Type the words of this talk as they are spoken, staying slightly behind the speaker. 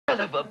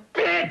of a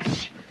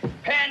bitch!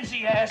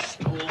 Pansy-ass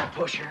stool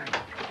pusher.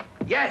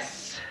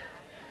 Yes!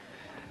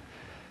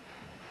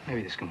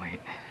 Maybe this can wait.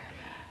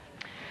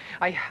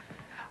 I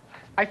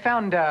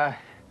found Verdell,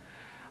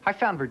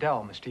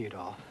 Mr.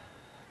 Udall.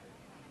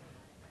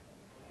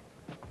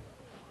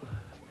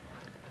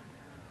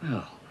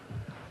 Well,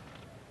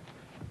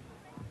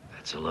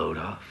 that's a load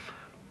off.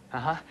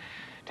 Uh-huh.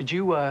 Did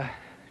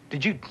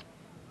you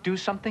do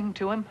something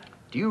to him?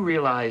 Do you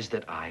realize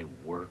that I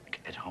work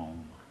at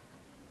home?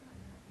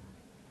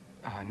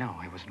 No,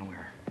 I wasn't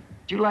aware.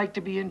 Do you like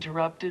to be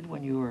interrupted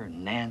when you were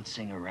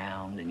nancing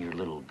around in your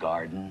little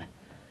garden?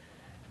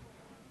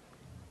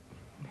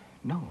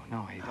 No,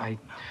 I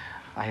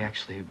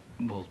actually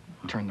will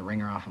turn the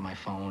ringer off of my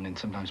phone and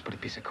sometimes put a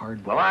piece of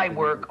cardboard. Well, I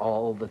work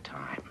all the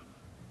time.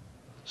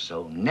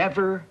 So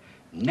never,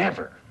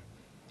 never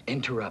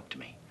interrupt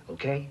me,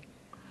 okay?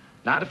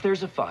 Not if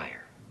there's a fire.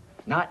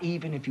 Not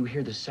even if you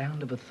hear the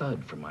sound of a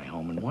thud from my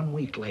home, and 1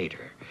 week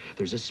later,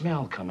 there's a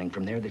smell coming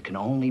from there that can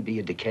only be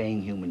a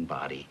decaying human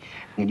body.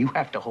 And you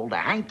have to hold a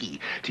hanky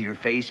to your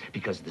face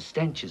because the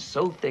stench is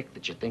so thick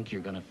that you think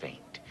you're gonna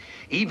faint.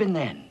 Even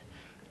then,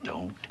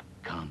 don't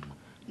come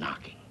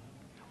knocking.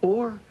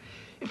 Or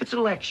if it's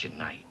election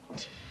night,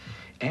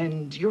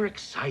 and you're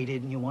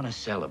excited and you want to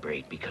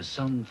celebrate because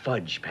some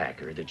fudge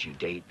packer that you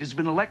date has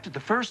been elected the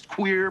first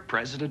queer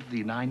president of the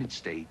United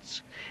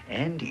States,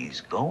 and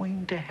he's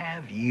going to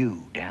have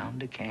you down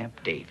to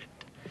Camp David.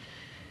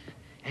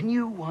 And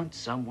you want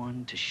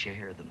someone to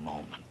share the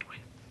moment with.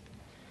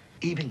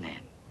 Even then,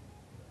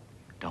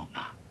 don't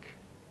knock.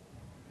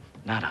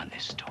 Not on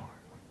this tour.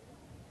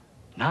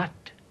 Not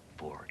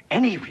for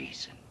any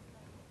reason.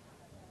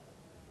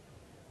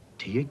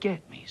 Do you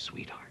get me,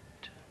 sweetheart?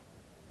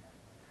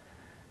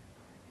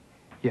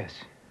 Yes.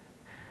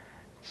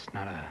 It's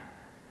not a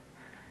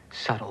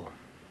subtle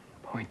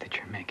point that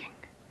you're making.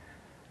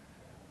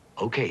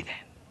 Okay, then.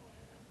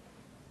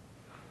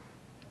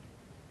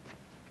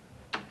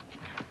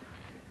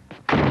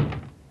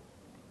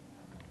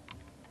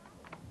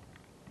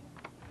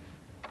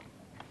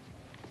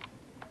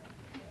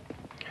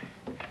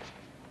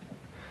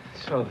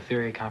 So the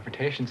theory of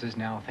confrontations is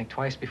now think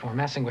twice before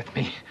messing with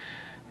me.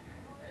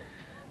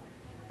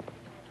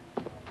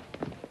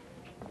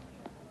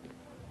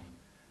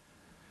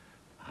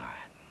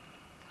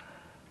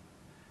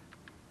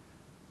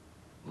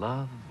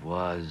 Love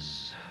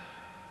was...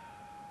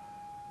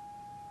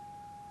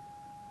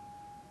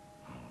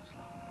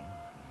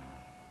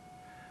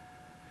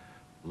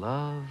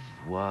 Love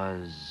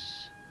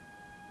was...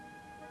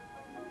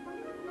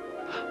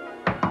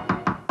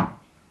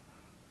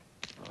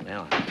 Oh,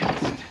 now I'm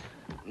pissed.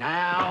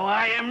 Now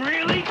I am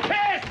really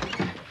pissed!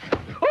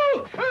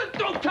 Oh,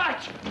 don't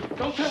touch!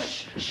 Don't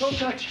touch! Don't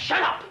touch!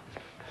 Shut up!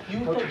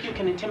 You think you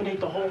can intimidate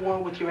the whole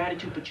world with your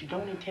attitude, but you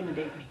don't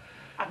intimidate me.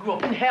 I grew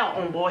up in hell,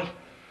 homeboy.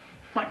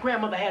 My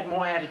grandmother had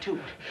more attitude.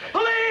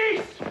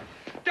 Police!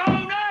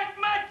 Don't act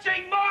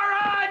munching,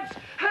 morons!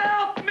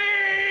 Help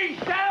me!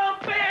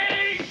 Help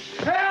me!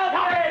 Help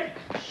me!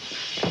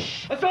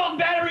 Assault and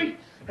battery,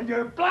 and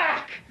you're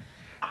black!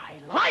 I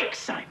like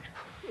Simon.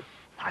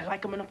 I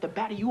like him enough to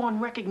batter you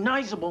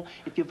unrecognizable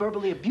if you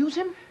verbally abuse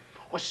him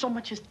or so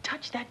much as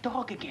touch that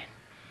dog again.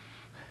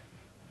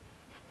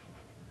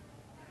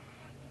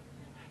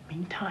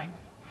 Meantime,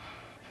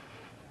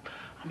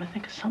 I'm gonna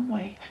think of some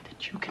way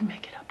that you can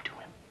make it up to him.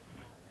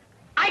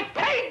 I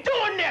paid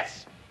doing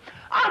this!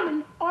 I'm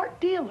an art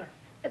dealer.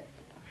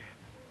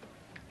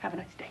 Have a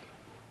nice day.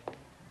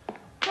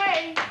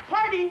 Hey,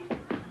 party!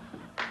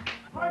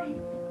 Party.